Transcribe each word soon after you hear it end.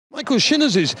Michael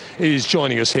Shinners is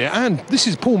joining us here, and this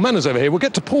is Paul Manners over here. We'll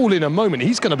get to Paul in a moment.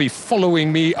 He's going to be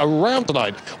following me around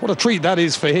tonight. What a treat that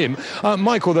is for him.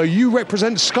 Michael, though, you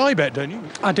represent Sky Bet, don't you?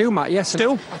 I do, Matt, yes.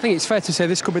 Still? I think it's fair to say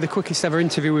this could be the quickest ever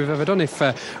interview we've ever done if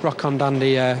Rock On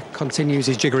Dandy continues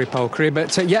his jiggery pokery.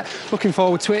 But yeah, looking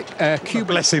forward to it. What a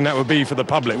blessing that would be for the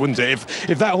public, wouldn't it?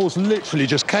 If that horse literally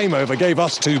just came over, gave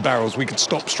us 2 barrels, we could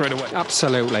stop straight away.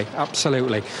 Absolutely,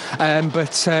 absolutely.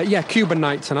 Yeah, Cuban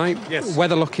night tonight. Yes.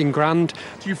 Weather looking grand.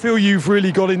 Do you feel you've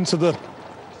really got into the...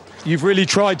 You've really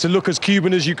tried to look as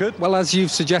Cuban as you could? Well, as you've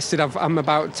suggested, I'm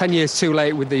about 10 years too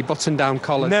late with the button-down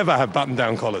collars. Never have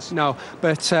button-down collars. No,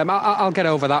 but I'll get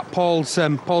over that. Paul's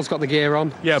got the gear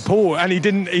on. Yeah, Paul, and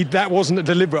that wasn't a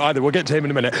deliberate either. We'll get to him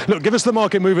in a minute. Look, give us the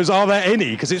market movers. Are there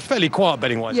any? Because it's fairly quiet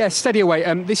betting-wise. Yeah, steady away.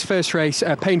 This first race,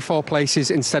 paying 4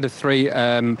 places instead of 3,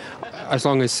 as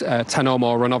long as 10 or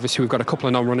more run. Obviously, we've got a couple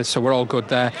of non-runners, so we're all good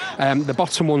there. The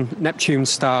bottom one, Neptune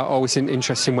Star, always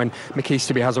interesting when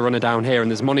McEasterby has a runner down here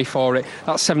and there's money for it.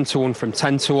 That's 7-1 from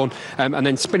 10-1. And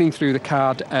then spinning through the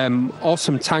card,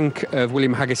 Awesome Tank of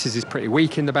William Haggis's is pretty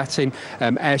weak in the betting.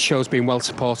 Air Show's been well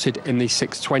supported in the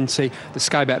 620. The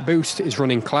Sky Bet Boost is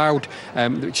running Cloud,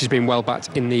 which has been well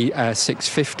backed in the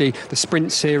 650. The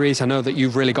Sprint Series, I know that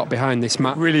you've really got behind this,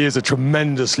 Matt. It really is a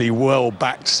tremendously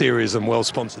well-backed series and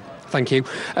well-sponsored. Thank you.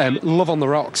 Love on the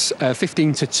Rocks,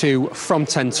 15-2 from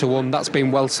 10-1. That's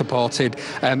been well supported.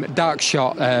 Dark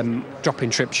Shot,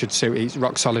 dropping trip should suit. He's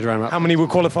rock solid around that. How many will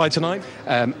qualify tonight?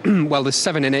 Well, there's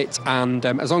 7 in it, and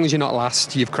as long as you're not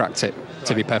last, you've cracked it,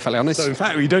 to be perfectly honest. So, in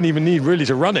fact, you don't even need really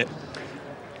to run it.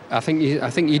 I think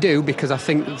you do, because I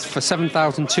think for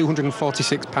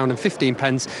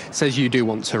 £7,246.15 says you do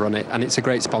want to run it, and it's a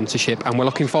great sponsorship, and we're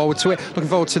looking forward to it. Looking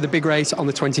forward to the big race on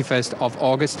the 21st of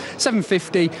August.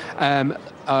 750.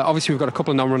 Obviously, we've got a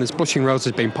couple of non-runners. Blushing Rose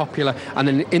has been popular, and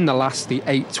then in the last, the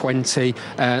 820.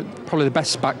 Probably the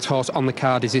best backed horse on the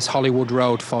card is this Hollywood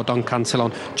Road for Don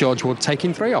Cantillon. George Wood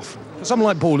taking 3 off. For someone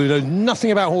like Paul who knows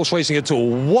nothing about horse racing at all,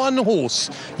 one horse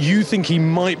you think he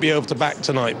might be able to back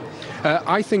tonight?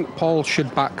 I think Paul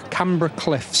should back Canberra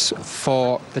Cliffs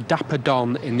for the Dapper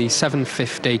Don in the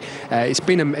 750.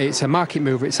 It's a market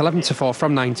mover. It's 11-4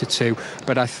 from 9-2,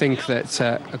 but I think that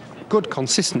a good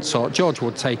consistent sort, George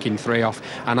Wood taking 3 off,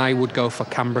 and I would go for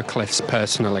Canberra Cliffs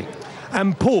personally.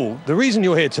 And Paul, the reason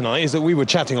you're here tonight is that we were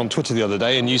chatting on Twitter the other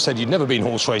day and you said you'd never been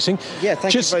horse racing. Yeah,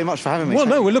 thank you very much for having me. Well,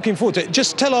 no, we're looking forward to it.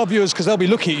 Just tell our viewers, because they'll be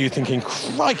looking at you thinking,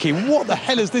 crikey, what the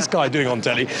hell is this guy doing on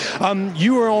telly?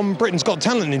 You were on Britain's Got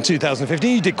Talent in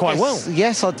 2015. You did quite well.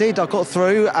 Yes, I did. I got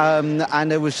through,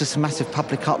 and there was just a massive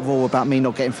public uproar about me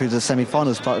not getting through to the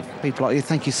semi-finals. But people like you,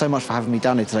 thank you so much for having me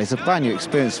down here today. It's a brand new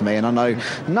experience for me, and I know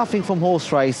nothing from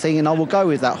horse racing, and I will go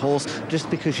with that horse just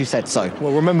because you said so.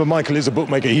 Well, remember, Michael is a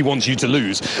bookmaker. He wants you to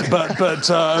lose. But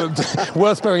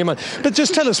worth bearing in mind. But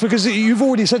just tell us, because you've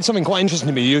already said something quite interesting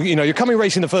to me. You're coming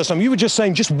racing the first time. You were just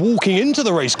saying, just walking into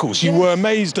the racecourse, you were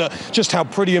amazed at just how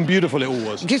pretty and beautiful it all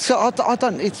was. Yes,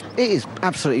 it is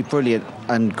absolutely brilliant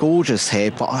and gorgeous here,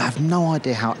 but I have no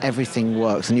idea how everything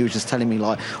works. And you were just telling me,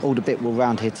 like, all the bit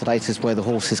around here today is where the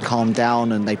horses calm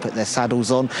down and they put their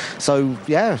saddles on. So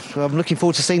yeah, I'm looking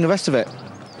forward to seeing the rest of it.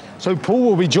 So Paul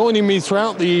will be joining me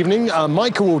throughout the evening.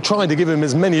 Michael will try to give him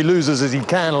as many losers as he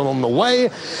can on the way.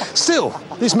 Still,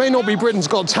 this may not be Britain's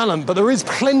Got Talent, but there is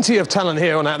plenty of talent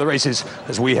here on At the Races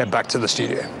as we head back to the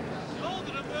studio.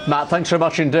 Matt, thanks very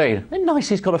much indeed. Nice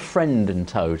he's got a friend in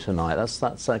tow tonight. That's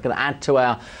going to add to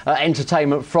our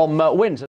entertainment from Windsor.